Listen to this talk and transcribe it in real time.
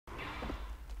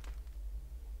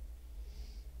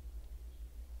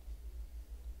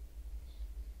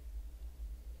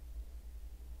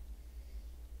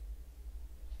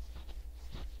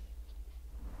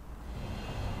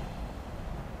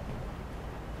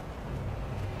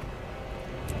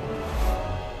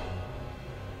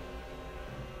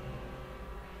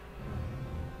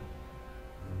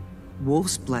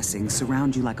wolf's blessings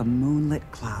surround you like a moonlit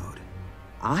cloud.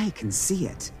 I can see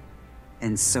it,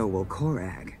 and so will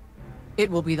Korag.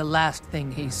 It will be the last thing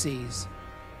he sees.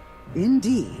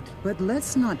 Indeed, but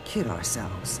let's not kid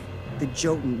ourselves. The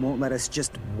Jotun won't let us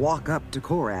just walk up to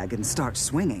Korag and start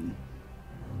swinging.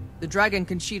 The dragon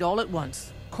can cheat all at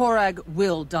once. Korag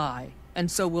will die,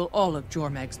 and so will all of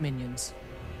Jormag's minions.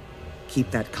 Keep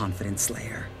that confidence,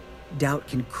 Slayer. Doubt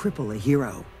can cripple a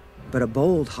hero, but a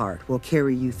bold heart will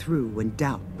carry you through when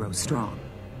doubt grows strong.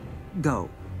 Go.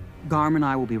 Garm and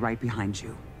I will be right behind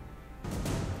you.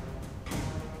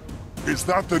 Is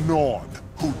that the Nord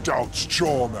who doubts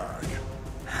Jormag?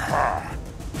 Ha!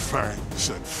 Fangs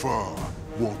and fur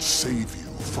won't save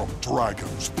you from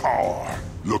dragon's power.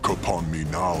 Look upon me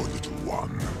now, little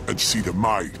one, and see the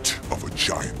might of a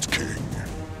giant king.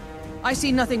 I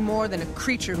see nothing more than a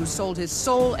creature who sold his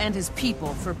soul and his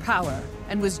people for power,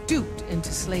 and was duped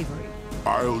into slavery.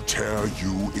 I'll tear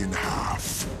you in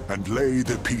half, and lay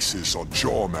the pieces on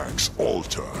Jormag's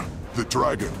altar. The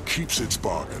dragon keeps its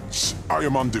bargains. I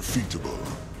am undefeatable.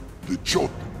 The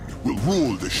Jotun will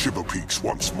rule the Shiver Peaks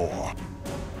once more.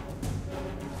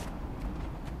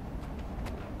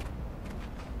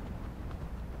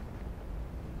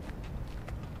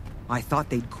 I thought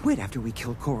they'd quit after we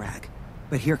killed Korag,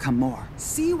 but here come more.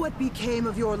 See what became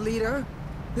of your leader?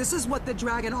 This is what the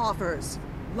dragon offers.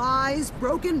 Lies,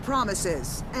 broken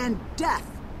promises, and death.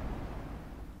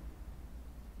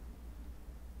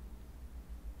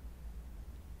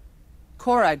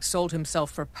 Korag sold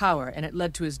himself for power, and it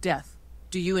led to his death.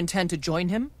 Do you intend to join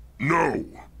him? No.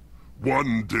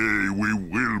 One day we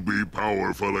will be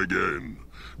powerful again,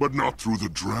 but not through the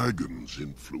dragon's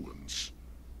influence.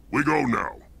 We go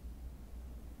now.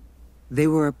 They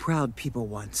were a proud people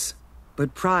once,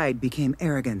 but pride became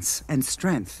arrogance and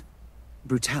strength.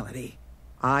 Brutality.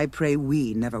 I pray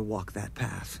we never walk that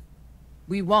path.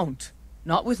 We won't.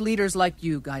 Not with leaders like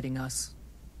you guiding us.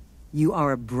 You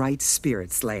are a bright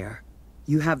spirit, Slayer.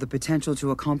 You have the potential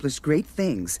to accomplish great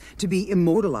things, to be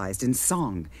immortalized in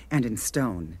song and in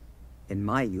stone. In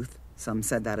my youth, some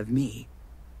said that of me,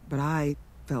 but I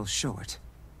fell short.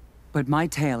 But my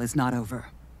tale is not over.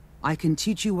 I can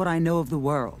teach you what I know of the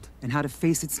world and how to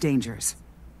face its dangers.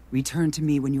 Return to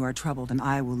me when you are troubled and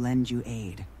I will lend you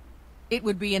aid. It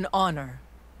would be an honor.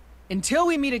 Until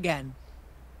we meet again.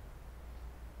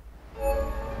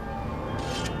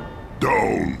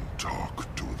 Don't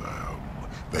talk to them.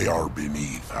 They are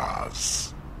beneath us.